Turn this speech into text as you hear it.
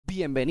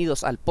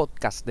Bienvenidos al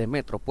podcast de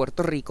Metro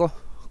Puerto Rico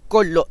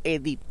con los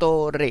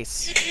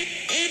editores.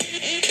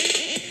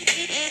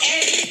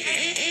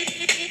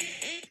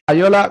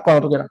 Ayola,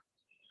 cuando tú quieras.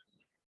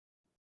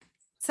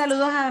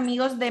 Saludos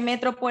amigos de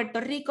Metro Puerto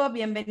Rico,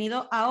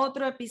 bienvenido a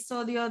otro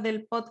episodio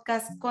del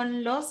podcast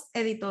con los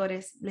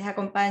editores. Les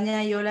acompaña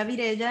Ayola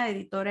Virella,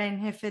 editora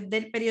en jefe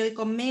del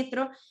periódico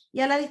Metro,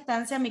 y a la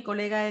distancia mi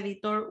colega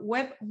editor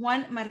web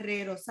Juan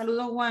Marrero.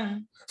 Saludos,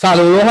 Juan.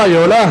 Saludos,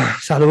 Ayola,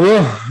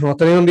 saludos. Hemos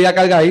tenido un día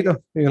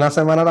cargadito y una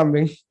semana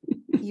también.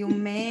 Y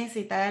un mes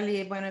y tal,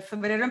 y bueno, en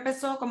febrero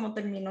empezó como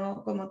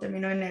terminó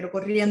enero,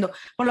 corriendo,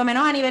 por lo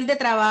menos a nivel de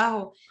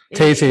trabajo.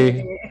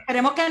 Sí.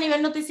 Esperemos que a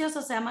nivel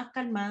noticioso sea más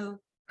calmado.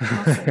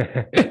 No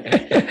sé.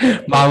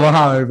 Vamos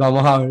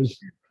a ver.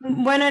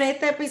 Bueno, en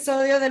este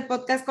episodio del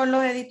podcast con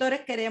los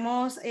editores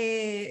queremos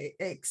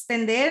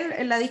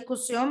extender la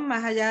discusión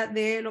más allá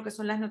de lo que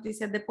son las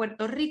noticias de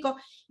Puerto Rico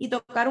y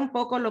tocar un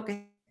poco lo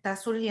que está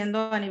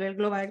surgiendo a nivel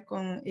global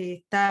con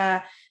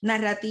esta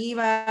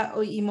narrativa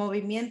y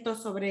movimiento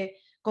sobre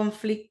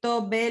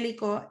conflicto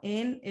bélico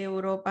en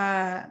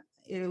Europa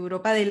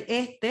del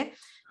Este,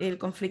 el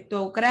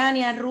conflicto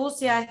Ucrania,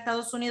 Rusia,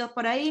 Estados Unidos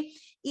por ahí.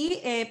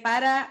 Y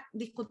para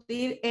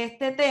discutir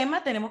este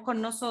tema tenemos con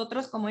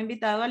nosotros como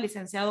invitado al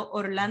licenciado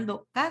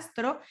Orlando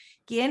Castro,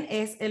 quien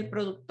es el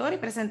productor y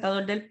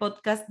presentador del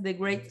podcast The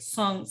Great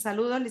Song.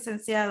 Saludos,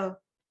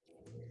 licenciado.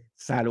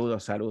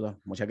 Saludos.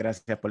 Muchas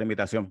gracias por la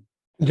invitación.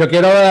 Yo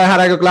quiero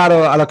dejar algo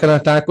claro a los que nos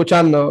están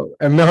escuchando.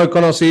 Es mejor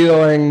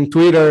conocido en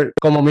Twitter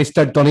como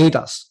Mr.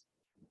 Tonitas.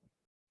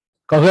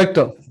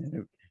 ¿Correcto?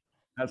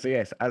 Así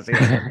es.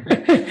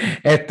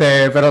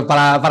 Pero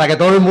para que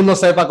todo el mundo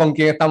sepa con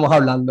quién estamos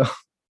hablando.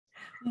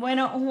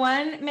 Bueno,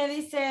 Juan me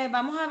dice,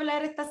 vamos a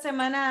hablar esta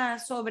semana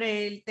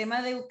sobre el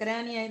tema de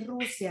Ucrania y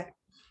Rusia.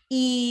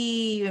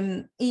 Y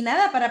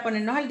nada, para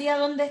ponernos al día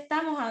donde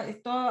estamos,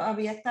 esto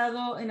había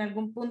estado en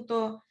algún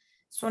punto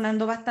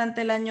sonando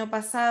bastante el año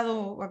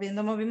pasado,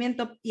 habiendo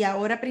movimiento, y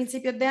ahora a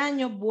principios de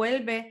año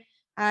vuelve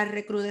a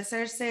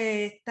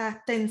recrudecerse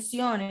estas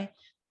tensiones.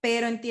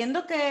 Pero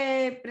entiendo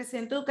que el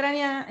presidente de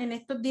Ucrania en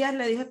estos días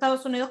le dijo a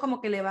Estados Unidos como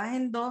que le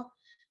bajen dos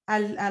a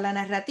la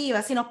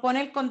narrativa. Si nos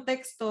pone el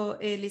contexto,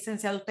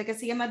 licenciado, usted que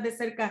sigue más de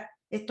cerca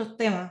estos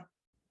temas.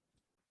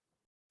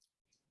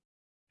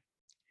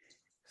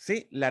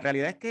 Sí, la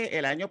realidad es que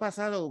el año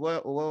pasado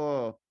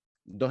hubo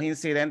dos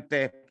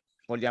incidentes,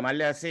 por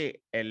llamarle así.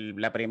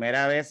 La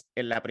primera vez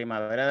en la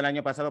primavera del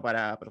año pasado,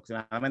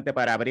 aproximadamente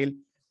para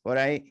abril, por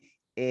ahí,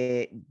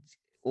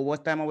 hubo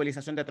esta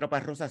movilización de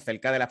tropas rusas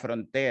cerca de la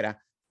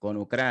frontera con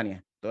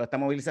Ucrania. Toda esta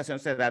movilización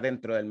se da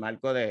dentro del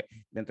marco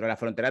dentro de las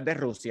fronteras de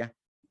Rusia,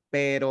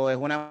 pero es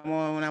una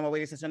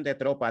movilización de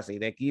tropas y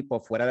de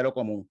equipos fuera de lo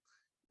común,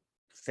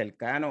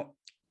 cercano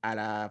a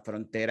la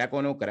frontera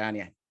con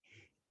Ucrania.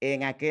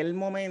 En aquel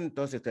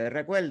momento, si ustedes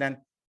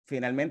recuerdan,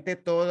 finalmente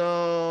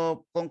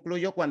todo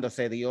concluyó cuando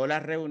se dio la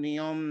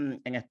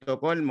reunión en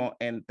Estocolmo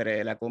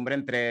la cumbre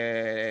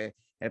entre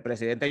el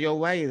presidente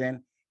Joe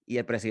Biden y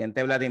el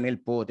presidente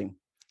Vladimir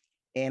Putin.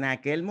 En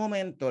aquel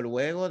momento,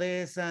 luego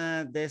de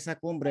esa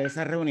cumbre, de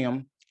esa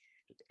reunión,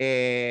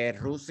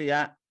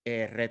 Rusia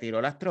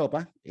retiró las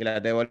tropas y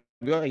las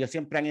devolvió. Ellos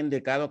siempre han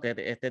indicado que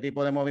este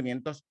tipo de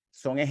movimientos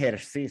son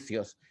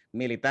ejercicios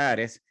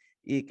militares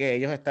y que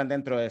ellos están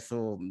dentro de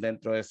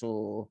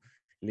su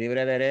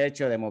libre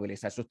derecho de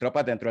movilizar sus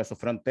tropas dentro de sus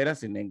fronteras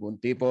sin ningún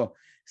tipo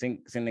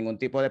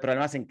de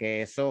problema, sin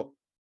que eso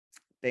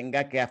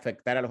tenga que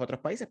afectar a los otros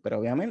países. Pero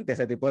obviamente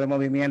ese tipo de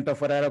movimientos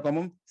fuera de lo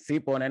común sí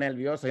pone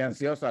nervioso y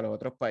ansioso a los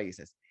otros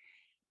países.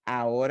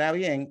 Ahora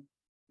bien,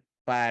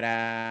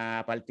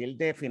 a partir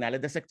de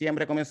finales de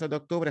septiembre, comienzos de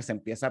octubre, se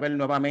empieza a ver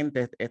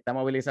nuevamente esta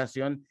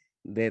movilización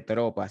de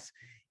tropas.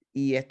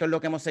 Y esto es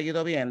lo que hemos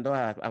seguido viendo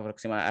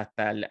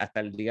hasta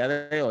el día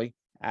de hoy.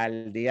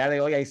 Al día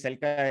de hoy hay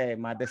cerca de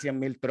más de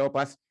 100,000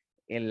 tropas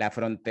en la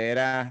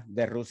frontera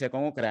de Rusia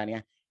con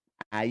Ucrania.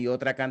 Hay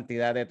otra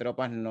cantidad de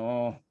tropas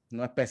no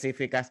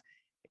específicas,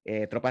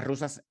 tropas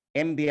rusas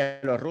en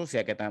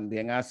Bielorrusia, que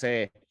también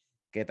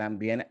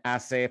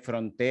hace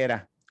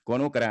frontera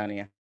con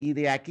Ucrania. Y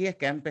de aquí es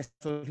que ha empezado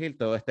a surgir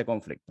todo este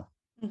conflicto.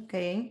 Ok.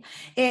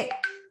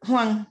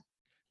 Juan.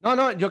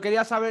 No, yo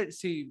quería saber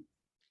si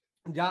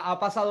ya ha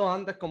pasado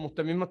antes, como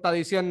usted mismo está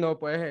diciendo,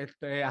 pues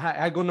es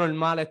algo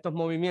normal estos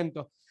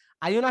movimientos.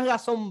 ¿Hay una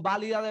razón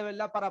válida de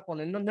verdad para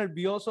ponernos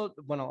nerviosos?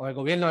 Bueno, el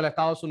gobierno de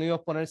Estados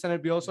Unidos ponerse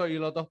nervioso y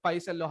los otros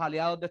países, los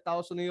aliados de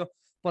Estados Unidos,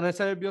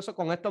 ponerse nerviosos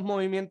con estos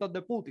movimientos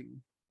de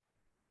Putin.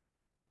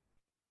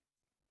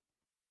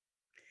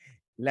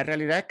 La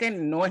realidad es que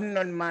no es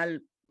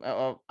normal,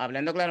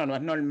 hablando claro, no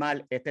es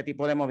normal este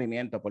tipo de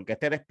movimiento, porque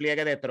este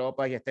despliegue de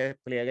tropas y este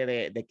despliegue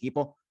de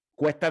equipos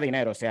cuesta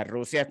dinero. O sea,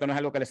 Rusia, esto no es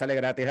algo que le sale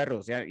gratis a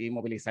Rusia, y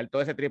movilizar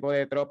todo ese tipo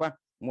de tropas,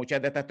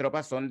 muchas de estas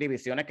tropas son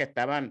divisiones que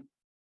estaban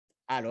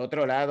al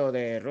otro lado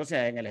de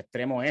Rusia, en el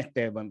extremo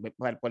este,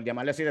 por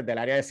llamarlo así, desde el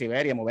área de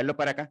Siberia, moverlo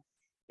para acá,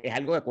 es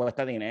algo que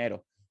cuesta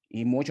dinero,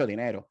 y mucho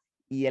dinero.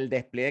 Y el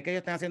despliegue que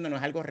ellos están haciendo no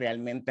es algo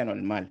realmente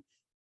normal.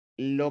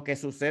 Lo que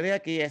sucede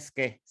aquí es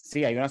que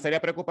sí, hay una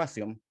seria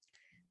preocupación,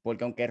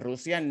 porque aunque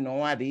Rusia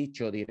no ha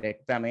dicho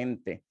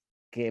directamente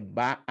que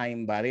va a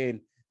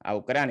invadir a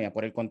Ucrania,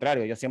 por el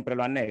contrario, ellos siempre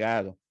lo han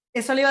negado.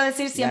 Eso le iba a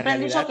decir, La siempre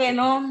han dicho realidad que es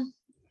no,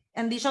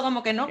 han dicho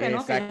como que no, que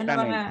ellos no van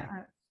exactamente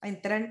a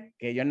entrar.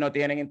 que ellos no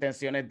tienen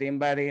intenciones de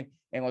invadir.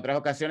 En otras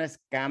ocasiones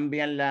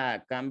cambian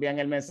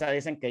el mensaje,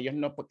 dicen que ellos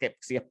no, que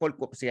si es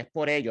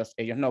por ellos,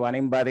 ellos no van a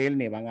invadir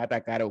ni van a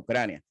atacar a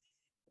Ucrania.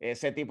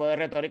 Ese tipo de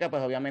retórica,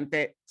 pues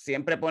obviamente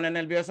siempre pone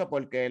nervioso,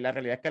 porque la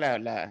realidad es que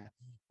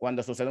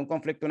cuando sucede un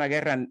conflicto, una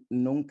guerra,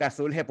 nunca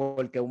surge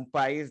porque un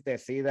país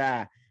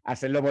decida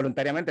hacerlo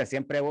voluntariamente.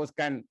 Siempre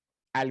buscan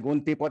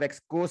algún tipo de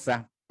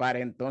excusa para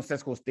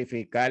entonces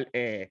justificar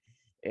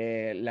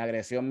la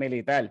agresión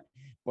militar.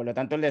 Por lo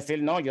tanto, el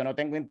decir, no, yo no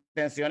tengo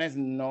intenciones,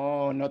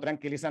 no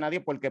tranquiliza a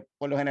nadie, porque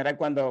por lo general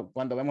cuando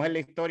vemos en la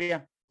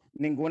historia,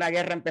 ninguna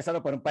guerra ha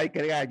empezado por un país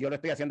que diga, yo lo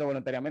estoy haciendo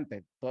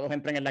voluntariamente. Todos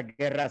entran en las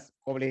guerras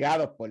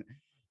obligados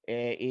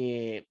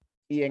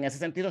y en ese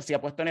sentido sí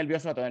ha puesto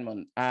nervioso a todo el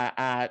mundo,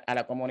 a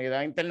la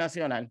comunidad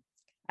internacional,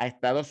 a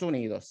Estados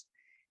Unidos.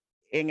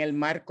 En el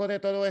marco de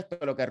todo esto,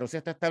 lo que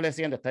Rusia está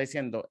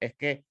diciendo, es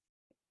que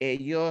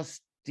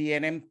ellos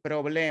tienen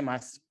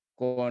problemas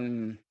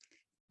con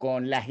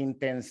las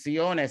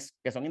intenciones,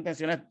 que son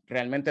intenciones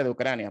realmente de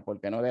Ucrania,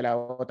 porque no de la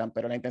OTAN,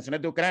 pero las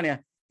intenciones de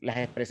Ucrania, las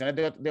expresiones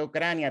de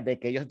Ucrania de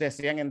que ellos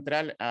desean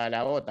entrar a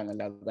la OTAN, a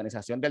la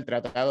Organización del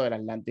Tratado del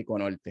Atlántico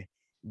Norte.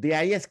 De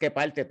ahí es que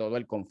parte todo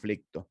el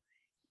conflicto.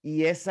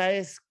 Y esa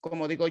es,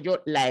 como digo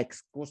yo, la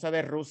excusa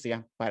de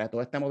Rusia para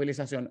toda esta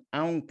movilización,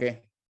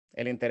 aunque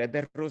el interés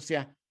de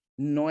Rusia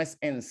no es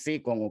en sí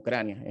con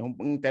Ucrania, es un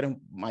interés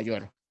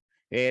mayor.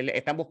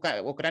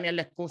 Ucrania es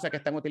la excusa que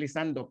están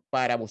utilizando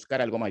para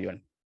buscar algo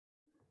mayor.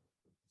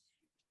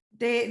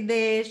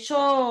 De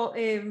hecho,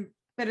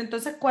 pero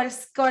entonces,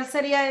 ¿cuál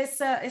sería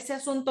ese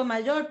asunto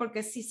mayor?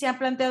 Porque sí se ha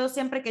planteado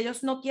siempre que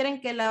ellos no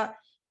quieren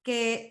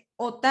que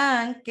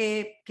OTAN,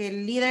 que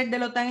el líder de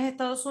la OTAN es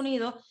Estados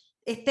Unidos,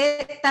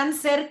 esté tan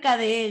cerca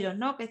de ellos,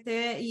 ¿no?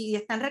 Y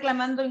están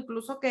reclamando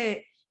incluso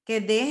que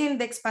dejen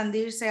de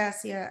expandirse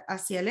hacia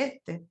el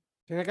este.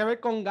 ¿Tiene que ver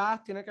con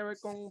gas? ¿Tiene que ver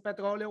con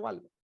petróleo o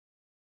algo?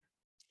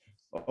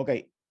 Ok.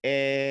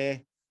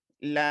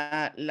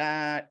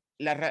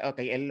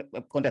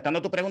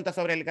 Contestando tu pregunta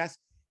sobre el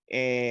gas,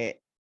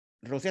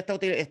 Rusia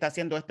está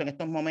haciendo esto en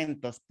estos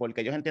momentos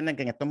porque ellos entienden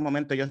que en estos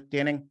momentos ellos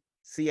tienen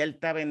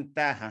cierta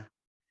ventaja,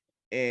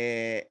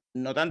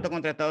 no tanto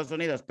contra Estados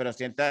Unidos, pero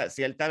cierta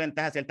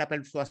ventaja, cierta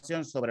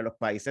persuasión sobre los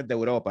países de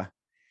Europa,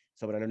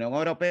 sobre la Unión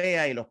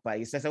Europea y los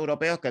países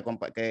europeos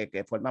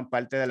que forman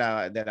parte de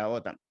la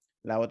OTAN.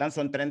 La OTAN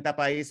son 30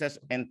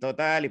 países en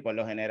total y por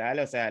lo general,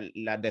 o sea,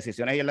 las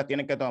decisiones ellos las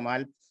tienen que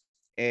tomar.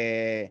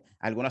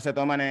 Algunas se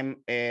toman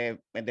en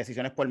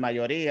decisiones por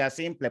mayoría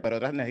simple, pero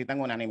otras necesitan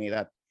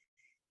unanimidad.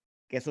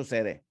 ¿Qué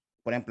sucede?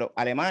 Por ejemplo,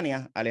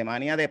 Alemania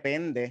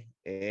depende,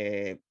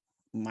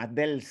 más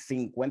del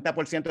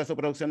 50% de su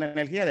producción de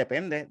energía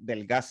depende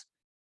del gas.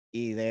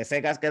 Y de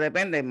ese gas que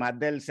depende, más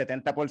del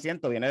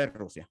 70% viene de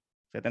Rusia.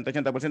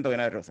 70-80%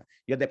 viene de Rusia.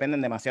 Ellos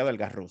dependen demasiado del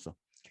gas ruso.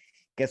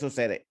 ¿Qué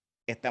sucede?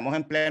 Estamos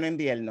en pleno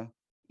invierno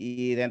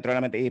y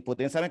y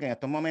Putin sabe que en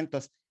estos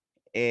momentos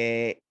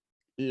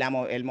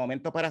el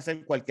momento para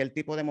hacer cualquier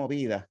tipo de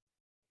movida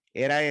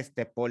era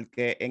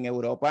porque en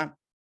Europa,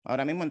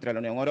 ahora mismo entre la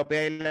Unión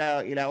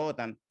Europea y la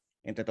OTAN,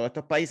 entre todos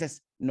estos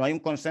países, no hay un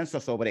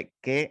consenso sobre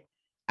qué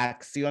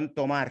acción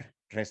tomar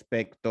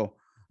respecto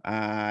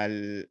a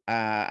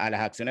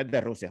las acciones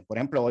de Rusia. Por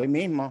ejemplo, hoy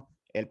mismo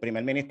el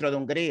primer ministro de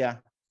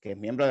Hungría, que es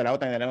miembro de la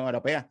OTAN y de la Unión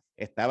Europea,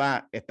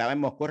 estaba en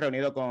Moscú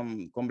reunido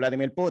con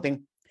Vladimir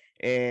Putin.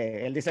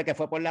 Él dice que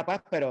fue por la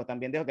paz, pero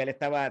también dijo que él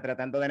estaba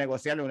tratando de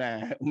negociar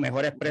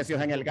mejores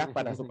precios en el gas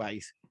para su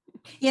país.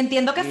 Y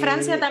entiendo que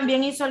Francia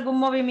también hizo algún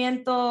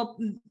movimiento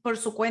por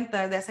su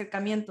cuenta de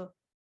acercamiento.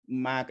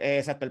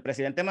 Exacto, el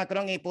presidente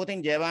Macron y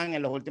Putin llevan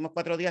en los últimos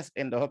 4 días,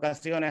 en 2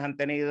 ocasiones han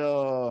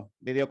tenido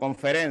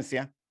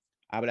videoconferencia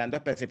hablando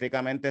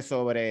específicamente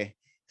sobre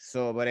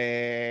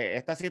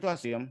esta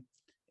situación.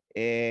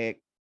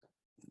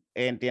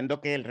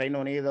 Entiendo que el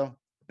Reino Unido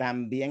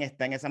también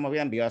está en esa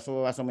movida, envió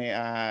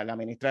a la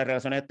ministra de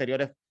Relaciones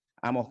Exteriores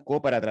a Moscú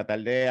para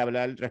tratar de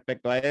hablar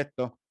respecto a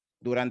esto.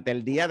 Durante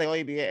el día de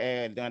hoy,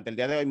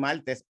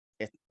 martes,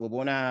 hubo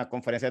una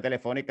conferencia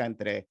telefónica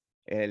entre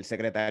el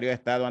secretario de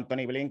Estado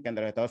Antony Blinken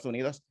de los Estados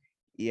Unidos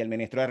y el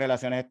ministro de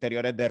Relaciones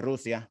Exteriores de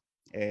Rusia,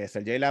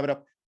 Sergei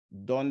Lavrov,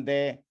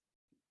 donde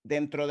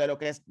dentro de lo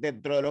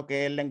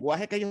que el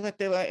lenguaje que ellos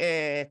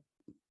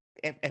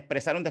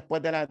expresaron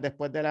después de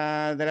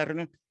la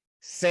reunión,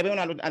 se ve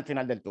una luz al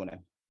final del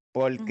túnel,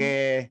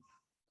 porque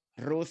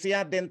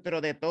Rusia, dentro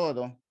de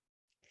todo,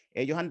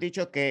 ellos han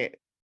dicho que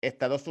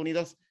Estados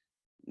Unidos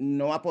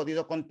no ha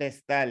podido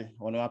contestar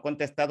o no ha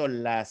contestado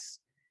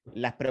las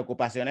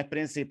preocupaciones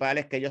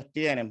principales que ellos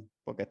tienen,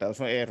 porque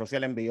Rusia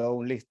le envió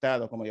un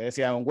listado, como yo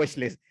decía, un wish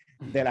list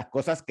de las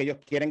cosas que ellos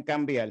quieren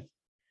cambiar,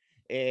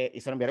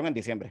 y se lo enviaron en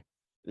diciembre.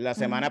 La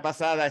semana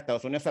pasada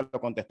Estados Unidos se lo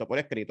contestó por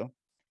escrito.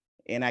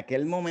 En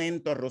aquel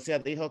momento Rusia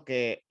dijo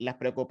que las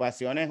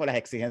preocupaciones o las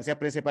exigencias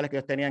principales que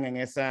ellos tenían en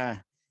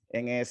esa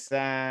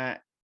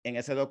en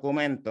ese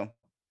documento,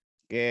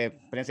 que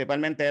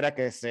principalmente era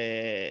que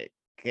se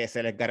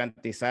les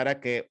garantizara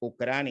que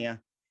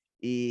Ucrania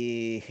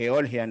y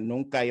Georgia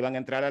nunca iban a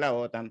entrar a la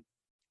OTAN,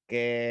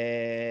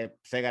 que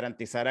se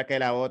garantizara que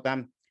la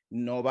OTAN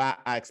no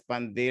va a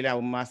expandir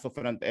aún más no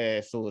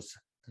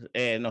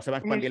se va a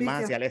expandir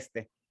más hacia el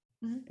este.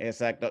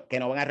 Exacto, que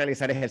no van a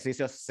realizar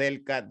ejercicios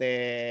cerca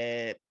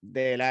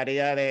del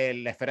área de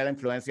la esfera de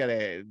influencia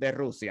de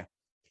Rusia.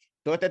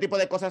 Todo este tipo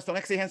de cosas son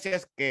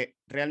exigencias que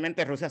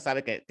realmente Rusia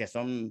sabe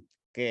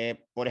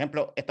que, por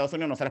ejemplo, Estados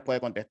Unidos no se las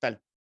puede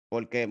contestar,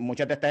 porque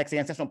muchas de estas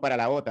exigencias son para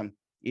la OTAN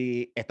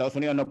y Estados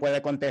Unidos no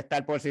puede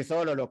contestar por sí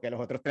solo lo que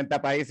los otros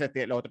 30 países,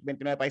 los otros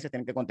 29 países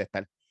tienen que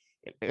contestar.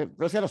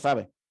 Rusia lo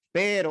sabe,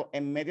 pero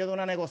en medio de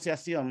una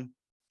negociación,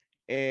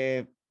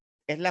 es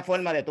la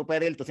forma de tú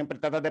pedir, tú siempre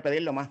tratas de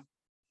pedir lo más.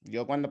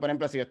 Yo cuando, por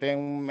ejemplo, si yo estoy en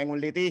un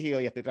litigio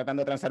y estoy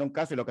tratando de transar un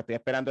caso y lo que estoy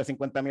esperando es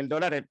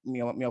 $50,000,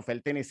 mi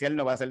oferta inicial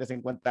no va a ser de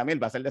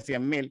 50,000, va a ser de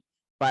 100,000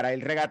 para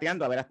ir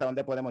regateando a ver hasta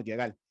dónde podemos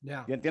llegar.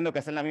 Yeah. Yo entiendo que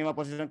esa es la misma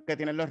posición que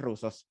tienen los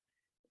rusos.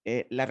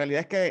 La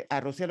realidad es que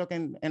a Rusia lo que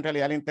en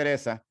realidad le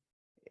interesa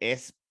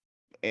es,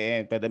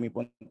 desde mi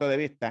punto de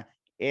vista,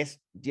 es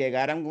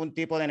llegar a algún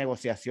tipo de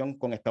negociación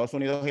con Estados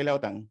Unidos y la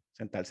OTAN,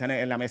 sentarse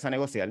en la mesa a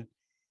negociar,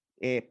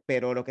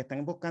 pero lo que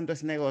están buscando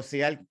es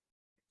negociar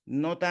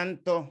no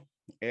tanto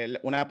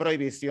una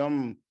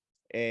prohibición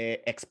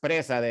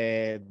expresa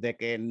de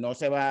que no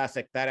se va a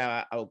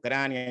aceptar a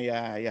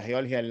Ucrania y a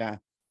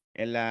Georgia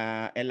en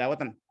la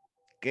OTAN,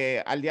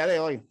 que al día de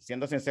hoy,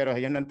 siendo sinceros,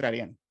 ellos no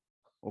entrarían.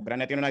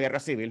 Ucrania tiene una guerra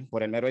civil,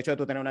 por el mero hecho de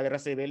tú tener una guerra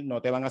civil,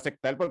 no te van a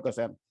aceptar porque, o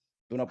sea,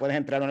 tú no puedes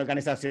entrar a una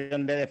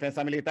organización de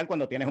defensa militar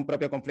cuando tienes un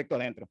propio conflicto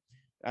dentro.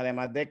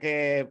 Además de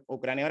que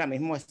Ucrania ahora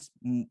mismo es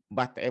uno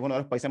de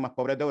los países más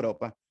pobres de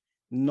Europa,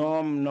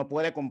 no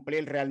puede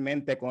cumplir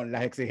realmente con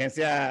las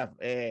exigencias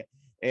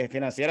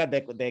financieras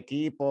de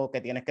equipo que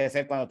tienes que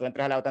hacer cuando tú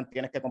entras a la OTAN,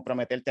 tienes que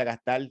comprometerte a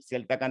gastar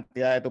cierta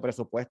cantidad de tu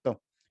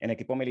presupuesto en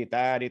equipo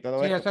militar y todo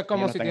Sí, esto. eso es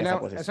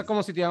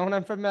como si tienes una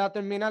enfermedad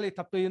terminal y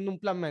estás pidiendo un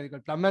plan médico.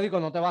 El plan médico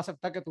no te va a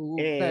aceptar que tú...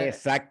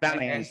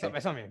 Exactamente.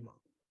 Eso mismo.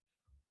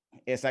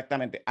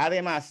 Exactamente.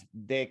 Además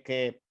de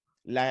que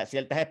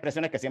ciertas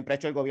expresiones que siempre ha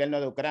hecho el gobierno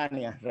de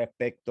Ucrania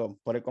respecto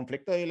por el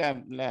conflicto y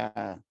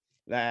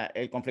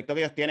el conflicto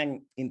que ellos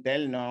tienen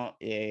interno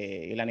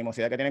y la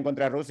animosidad que tienen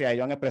contra Rusia,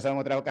 ellos han expresado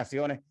en otras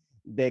ocasiones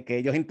de que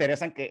ellos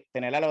interesan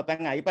tener a la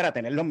OTAN ahí para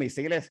tener los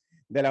misiles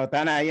de la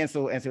OTAN ahí en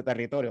su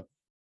territorio.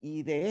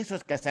 Y de eso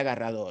es que se ha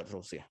agarrado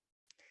Rusia.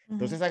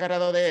 Entonces se ha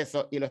agarrado de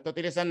eso y lo está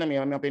utilizando,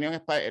 en mi opinión,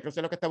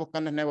 Rusia lo que está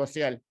buscando es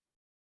negociar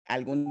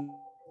algún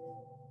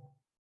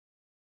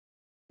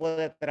tipo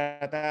de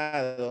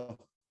tratado,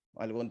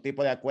 algún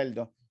tipo de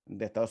acuerdo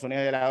de Estados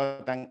Unidos y de la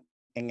OTAN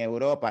en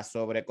Europa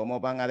sobre cómo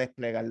van a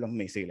desplegar los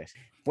misiles.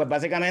 Pues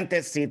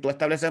básicamente, si tú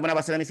estableces una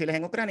base de misiles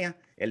en Ucrania,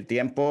 el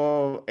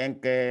tiempo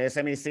en que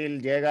ese misil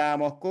llega a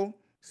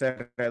Moscú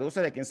se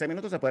reduce de 15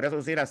 minutos, se puede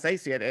reducir a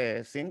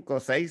 5,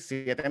 6,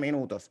 7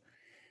 minutos.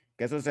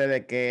 ¿Qué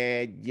sucede?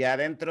 Que ya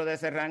dentro de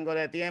ese rango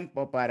de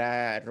tiempo,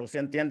 Rusia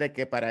entiende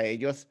que para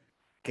ellos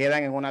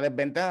quedan en una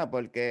desventaja,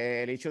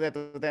 porque el hecho de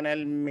tú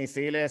tener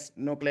misiles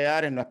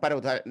nucleares no es para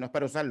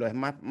usarlo, es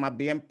más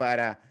bien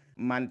para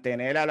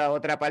mantener a la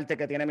otra parte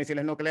que tiene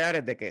misiles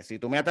nucleares, de que si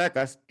tú me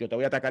atacas, yo te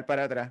voy a atacar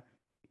para atrás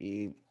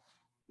y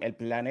el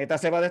planeta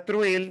se va a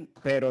destruir,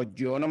 pero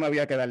yo no me voy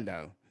a quedar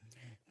dado.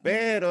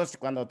 Pero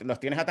cuando los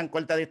tienes a tan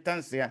corta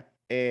distancia,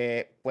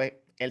 pues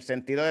el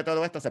sentido de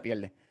todo esto se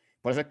pierde.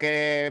 Por eso es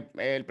que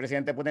el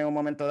presidente Putin en un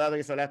momento dado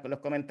hizo los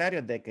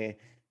comentarios de que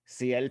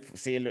si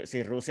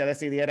Rusia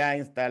decidiera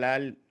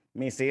instalar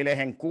misiles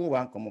en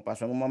Cuba, como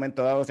pasó en un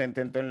momento dado, se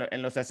intentó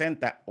en los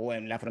 60, o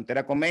en la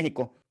frontera con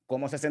México,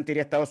 ¿cómo se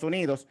sentiría Estados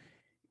Unidos?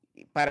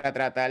 Para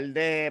tratar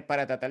de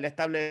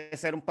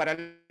establecer un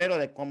paralelo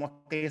de cómo es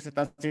que ellos se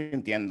están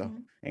sintiendo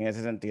en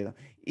ese sentido.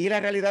 Y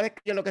la realidad es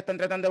que ellos lo que están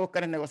tratando de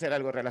buscar es negociar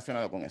algo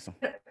relacionado con eso.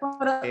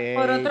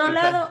 Por otro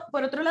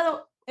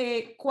lado,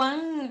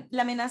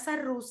 la amenaza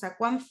rusa,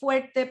 ¿cuán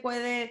fuerte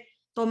puede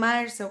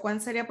tomarse o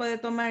cuán seria puede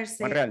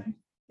tomarse? ¿Cuán real?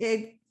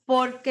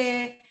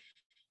 Porque,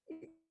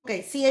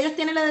 si ellos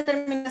tienen la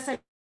determinación,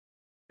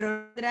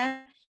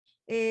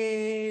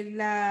 el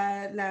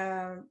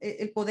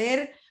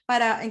poder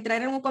para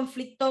entrar en un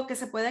conflicto que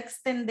se pueda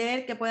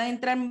extender, que pueda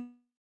entrar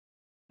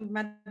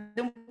más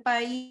de un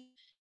país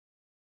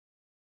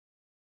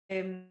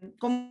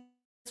con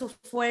sus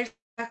fuerzas.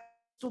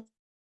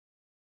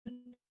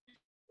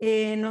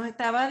 Nos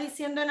estaba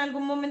diciendo en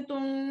algún momento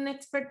un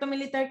experto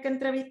militar que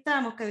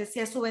entrevistamos que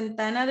decía su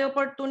ventana de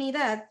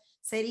oportunidad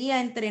sería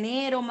entre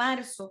enero,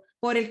 marzo,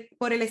 por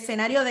el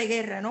escenario de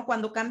guerra, ¿no?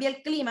 Cuando cambia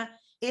el clima,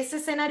 ese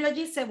escenario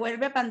allí se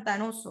vuelve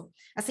pantanoso.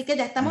 Así que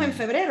ya estamos en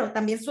febrero,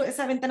 también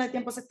esa ventana de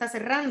tiempo se está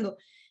cerrando.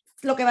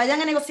 Lo que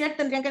vayan a negociar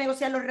tendrían que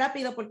negociarlo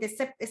rápido porque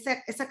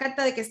esa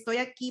carta de que estoy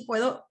aquí,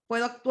 puedo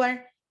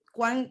actuar,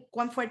 ¿cuán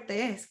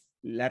fuerte es?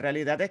 La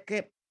realidad es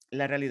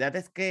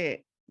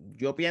que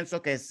yo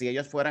pienso que si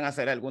ellos fueran a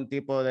hacer algún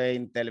tipo de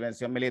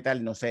intervención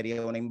militar, no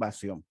sería una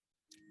invasión.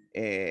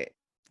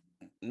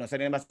 No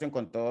sería una invasión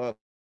con todo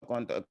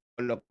con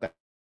lo que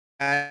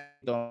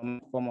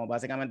como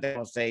básicamente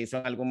como se hizo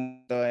en algún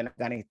momento en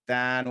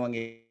Afganistán o en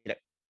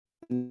Irak.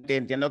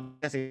 Entiendo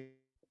que si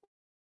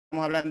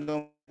estamos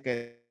hablando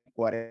que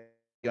 40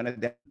 millones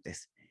de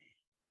antes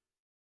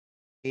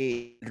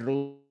y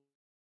Rusia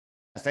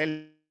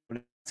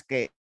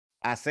que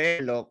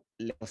hacerlo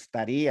le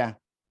costaría,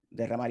 se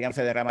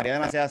derramaría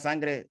demasiada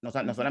sangre, no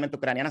solamente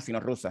ucraniana, sino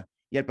rusa.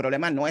 Y el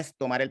problema no es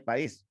tomar el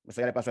país,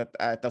 eso ya le pasó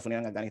a Estados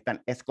Unidos en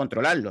Afganistán, es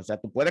controlarlo. O sea,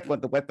 tú puedes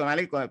tomar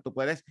y tú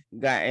puedes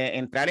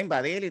entrar,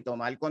 invadir y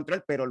tomar el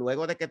control, pero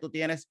luego de que tú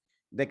tienes,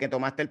 de que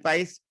tomaste el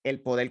país,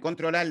 el poder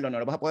controlarlo no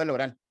lo vas a poder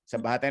lograr. O sea,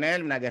 vas a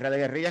tener una guerra de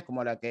guerrillas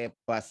como la que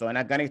pasó en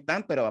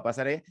Afganistán, pero va a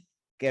pasar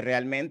que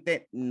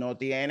realmente no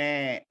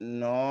es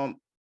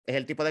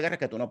el tipo de guerra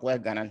que tú no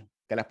puedes ganar,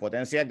 que las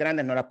potencias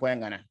grandes no las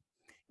pueden ganar.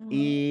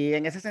 Y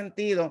en ese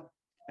sentido,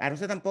 a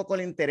Rusia tampoco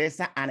le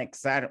interesa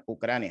anexar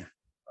Ucrania.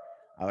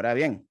 Ahora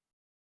bien,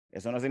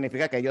 eso no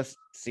significa que ellos,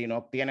 si no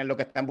obtienen lo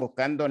que están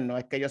buscando, no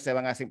es que ellos se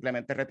van a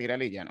simplemente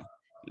retirar y ya no.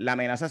 La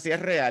amenaza sí es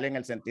real en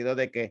el sentido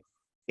de que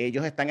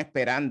ellos están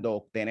esperando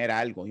obtener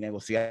algo y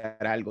negociar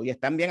algo y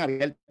están bien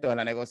abiertos a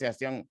la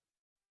negociación.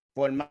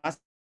 Por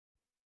más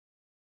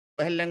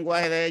es el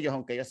lenguaje de ellos,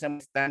 aunque ellos se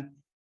están,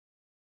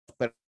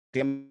 pero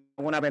tienen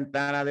una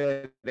ventana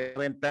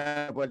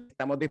ventana, pues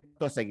estamos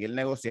dispuestos a seguir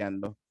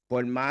negociando.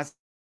 Por más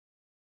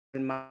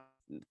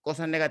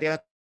cosas negativas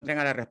que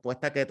tengan a la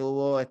respuesta que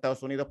tuvo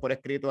Estados Unidos por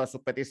escrito a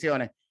sus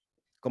peticiones,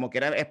 como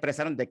quiera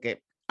expresaron de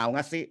que aún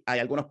así hay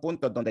algunos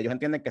puntos donde ellos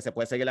entienden que se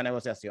puede seguir la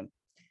negociación.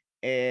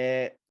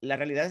 La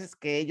realidad es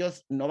que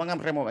ellos no van a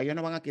remover, ellos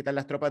no van a quitar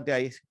las tropas de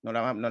ahí, no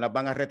las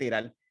van a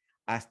retirar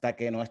hasta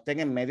que no estén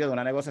en medio de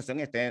una negociación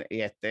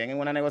y estén en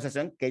una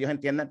negociación que ellos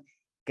entiendan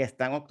que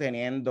están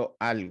obteniendo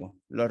algo.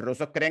 Los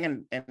rusos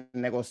creen en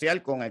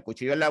negociar con el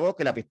cuchillo en la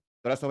boca y la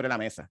pistola sobre la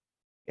mesa.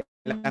 Es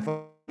la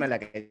forma en la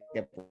que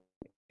ellos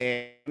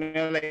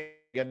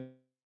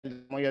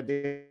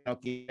no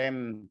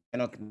quieren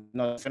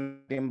no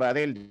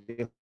invadir,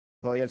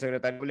 dijo el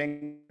secretario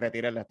Blinken,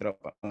 retirar las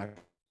tropas.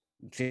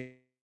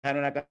 Si dejan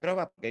una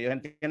tropa, porque ellos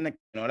entienden que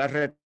no las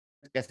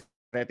que se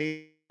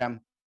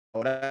retiran,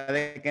 ahora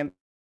de que en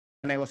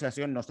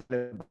negociación no se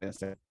le puede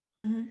hacer.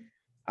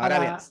 Ahora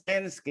bien,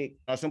 Zelensky,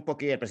 no sé un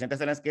poquito, el presidente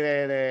Zelensky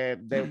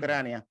de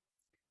Ucrania,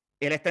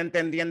 él está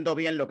entendiendo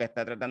bien lo que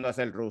está tratando de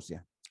hacer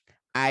Rusia.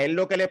 A él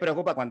lo que le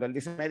preocupa cuando él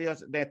dice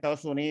medios de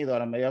Estados Unidos, a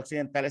los medios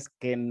occidentales,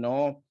 que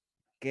no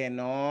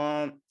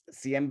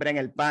siembren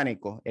el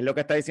pánico. Él lo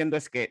que está diciendo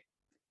es que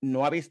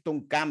no ha visto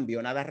un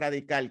cambio, nada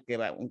radical,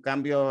 un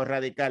cambio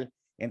radical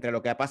entre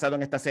lo que ha pasado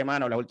en esta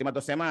semana o las últimas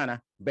 2 semanas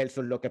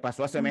versus lo que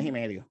pasó hace mes y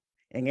medio.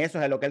 En eso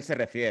es a lo que él se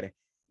refiere.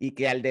 Y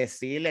que al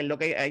decirle, lo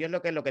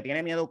que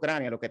tiene miedo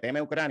Ucrania, lo que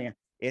teme Ucrania,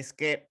 es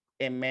que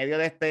en medio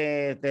del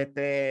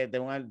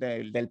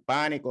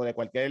pánico de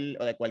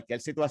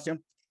cualquier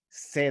situación,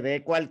 se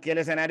dé cualquier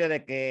escenario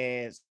de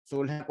que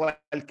surja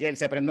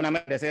se prenda una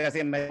emergencia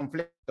así en medio de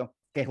conflicto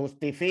que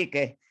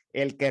justifique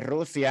el que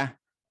Rusia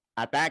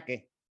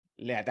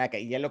le ataque.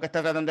 Y él lo que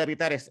está tratando de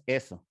evitar es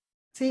eso.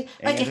 Sí,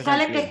 que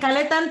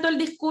escale tanto el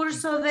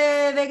discurso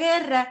de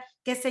guerra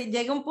que se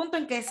llegue a un punto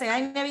en que sea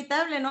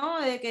inevitable, ¿no?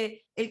 De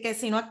que el que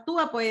si no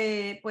actúa,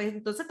 pues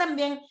entonces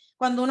también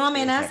cuando uno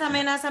amenaza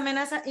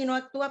y no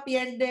actúa,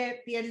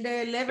 pierde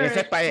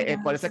leverage.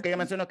 Por eso es que yo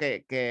menciono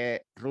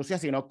que Rusia,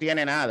 si no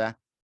obtiene nada,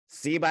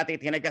 sí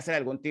tiene que hacer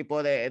algún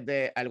tipo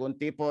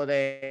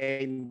de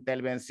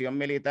intervención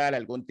militar,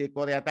 algún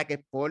tipo de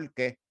ataque,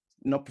 porque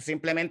no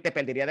simplemente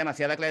perdería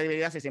demasiada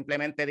credibilidad si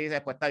simplemente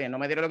dice, pues está bien, no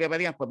me dieron lo que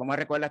pedían, pues vamos a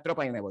recoger las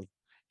tropas y me voy.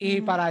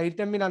 Y para ir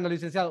terminando,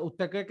 licenciado,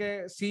 ¿usted cree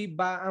que sí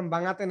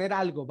van a tener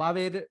algo? ¿Va a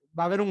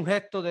haber un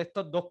gesto de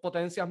estas 2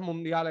 potencias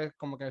mundiales,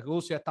 como que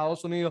Rusia,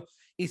 Estados Unidos,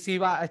 y si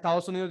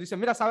Estados Unidos dice,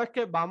 mira, ¿sabes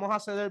qué? Vamos a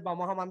ceder,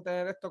 vamos a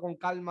mantener esto con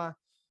calma.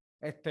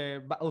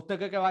 ¿Usted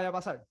cree que vaya a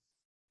pasar?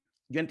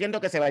 Yo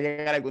entiendo que se va a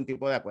llegar a algún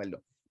tipo de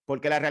acuerdo,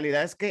 porque la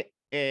realidad es que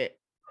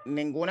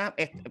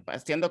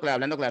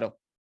hablando claro,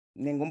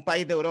 ningún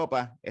país de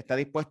Europa está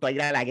dispuesto a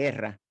ir a la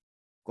guerra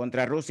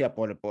contra Rusia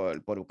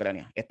por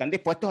Ucrania. Están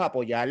dispuestos a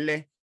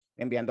apoyarle,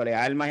 enviándole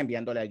armas,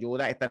 enviándole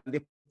ayuda, están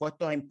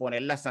dispuestos a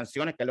imponer las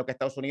sanciones, que es lo que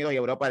Estados Unidos y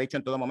Europa ha dicho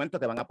en todo momento,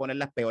 que van a poner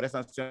las peores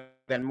sanciones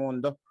del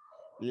mundo,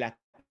 las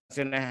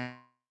sanciones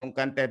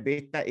nunca antes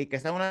vistas, y que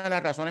esa es una de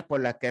las razones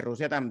por las que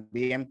Rusia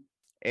también,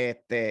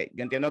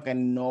 yo entiendo que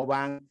no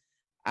van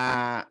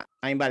a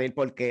invadir,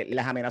 porque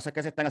las amenazas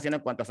que se están haciendo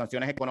en cuanto a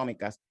sanciones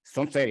económicas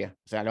son serias,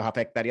 o sea, los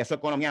afectaría su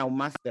economía aún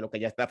más de lo que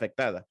ya está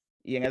afectada.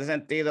 Y en ese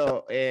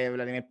sentido,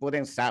 Vladimir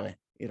Putin sabe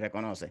y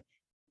reconoce.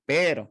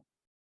 Pero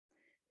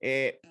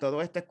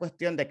todo esto es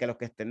cuestión de que los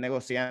que estén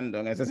negociando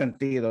en ese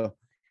sentido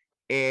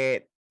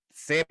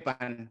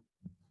sepan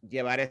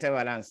llevar ese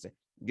balance.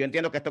 Yo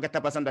entiendo que esto que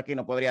está pasando aquí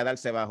no podría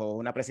darse bajo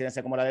una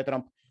presidencia como la de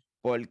Trump,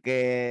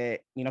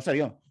 y no se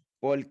dio,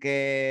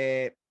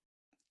 porque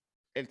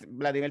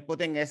Vladimir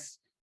Putin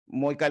es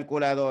muy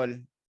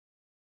calculador,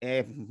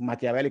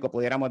 maquiavélico,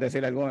 pudiéramos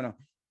decir algunos,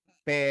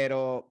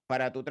 pero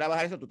para tú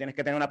trabajar eso, tú tienes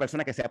que tener una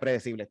persona que sea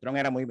predecible. Trump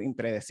era muy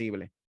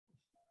impredecible.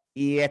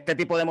 Y este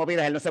tipo de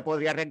movidas él no se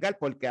podría arriesgar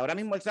porque ahora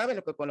mismo él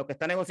sabe con lo que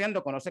está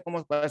negociando, conoce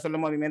cuáles son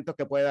los movimientos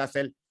que puede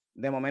hacer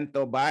de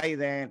momento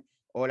Biden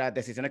o las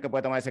decisiones que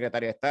puede tomar el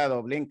secretario de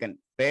Estado,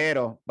 Blinken,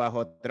 pero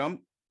bajo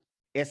Trump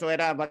eso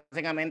era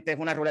básicamente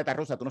una ruleta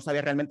rusa, tú no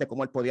sabías realmente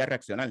cómo él podía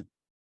reaccionar.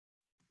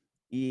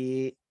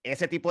 Y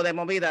ese tipo de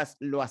movidas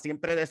lo hacía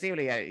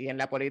impredecible y en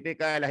la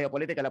política, en la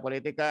geopolítica, la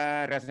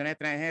política de relaciones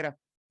extranjeras,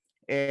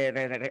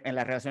 en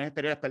las relaciones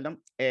exteriores,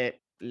 perdón,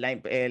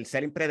 el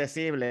ser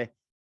impredecible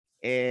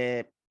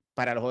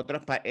para los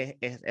otros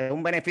es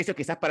un beneficio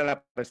quizás para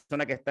la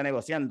persona que está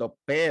negociando,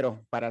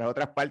 pero para las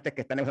otras partes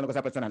que están negociando con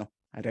esa persona no,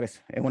 al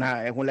revés, es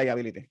un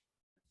liability.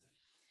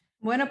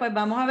 Bueno, pues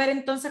vamos a ver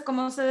entonces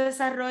cómo se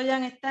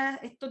desarrollan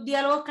estos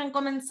diálogos que han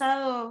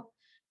comenzado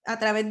a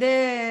través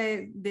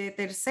de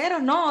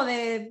terceros, ¿no?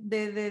 De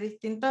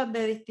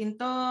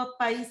distintos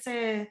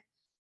países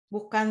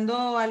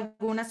buscando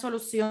alguna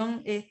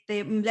solución.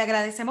 Le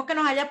agradecemos que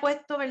nos haya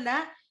puesto,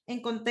 ¿verdad?, en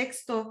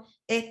contexto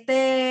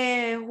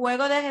este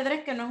juego de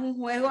ajedrez, que no es un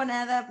juego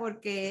nada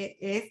porque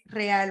es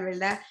real,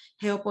 ¿verdad?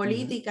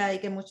 Geopolítica y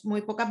que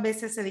muy pocas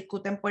veces se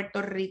discute en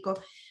Puerto Rico.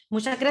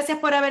 Muchas gracias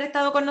por haber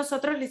estado con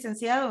nosotros,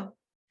 licenciado.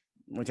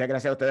 Muchas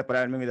gracias a ustedes por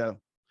haberme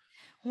invitado.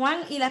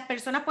 Juan, y las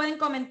personas pueden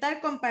comentar,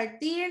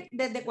 compartir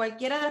desde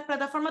cualquiera de las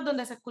plataformas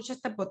donde se escuche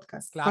este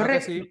podcast. Claro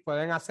 ¿Correcto? que sí,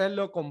 pueden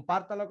hacerlo,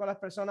 compártanlo con las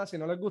personas. Si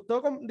no les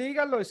gustó,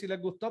 díganlo, y si les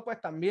gustó,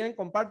 pues también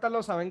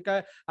compártanlo. Saben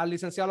que al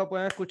licenciado lo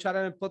pueden escuchar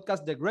en el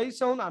podcast de Grey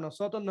Zone. A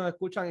nosotros nos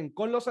escuchan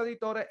Con los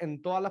Editores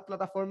en todas las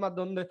plataformas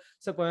donde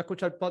se pueden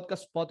escuchar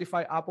podcasts: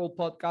 Spotify, Apple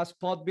Podcasts,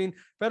 Podbean,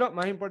 pero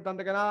más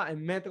importante que nada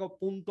en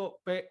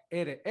metro.pr,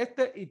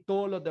 y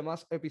todos los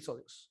demás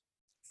episodios.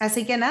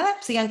 Así que nada,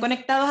 sigan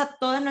conectados a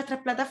todas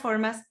nuestras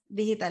plataformas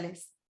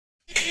digitales.